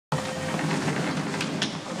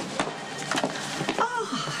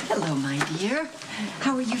dear.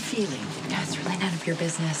 How are you feeling? It's really none of your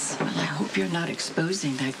business. Well, I hope you're not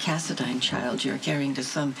exposing that Cassadine child you're carrying to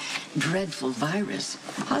some dreadful virus.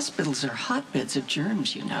 Hospitals are hotbeds of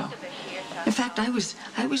germs, you know. In fact, I was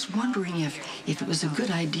wondering if it was a good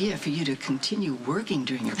idea for you to continue working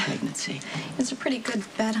during your pregnancy. It's a pretty good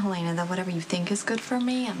bet, Helena, that whatever you think is good for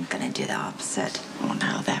me, I'm gonna do the opposite. Oh,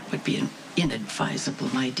 now that would be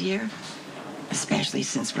inadvisable, my dear. Especially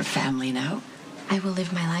since we're family now. I will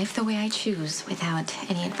live my life the way I choose without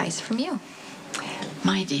any advice from you.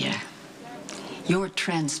 My dear, your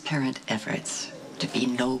transparent efforts to be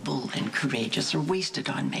noble and courageous are wasted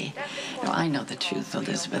on me. Now, I know the truth,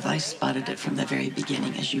 Elizabeth. I spotted it from the very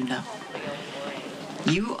beginning, as you know.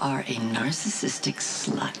 You are a narcissistic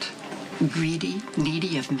slut. Greedy,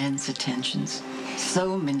 needy of men's attentions.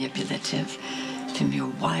 So manipulative. From your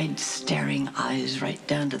wide, staring eyes right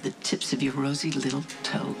down to the tips of your rosy little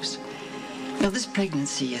toes. Now, this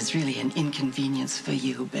pregnancy is really an inconvenience for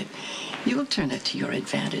you, but you will turn it to your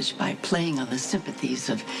advantage by playing on the sympathies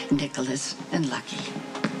of Nicholas and Lucky.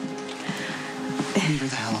 Leave her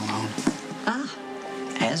the hell alone. Ah,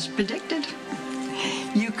 as predicted.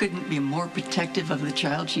 You couldn't be more protective of the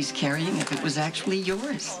child she's carrying if it was actually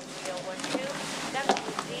yours.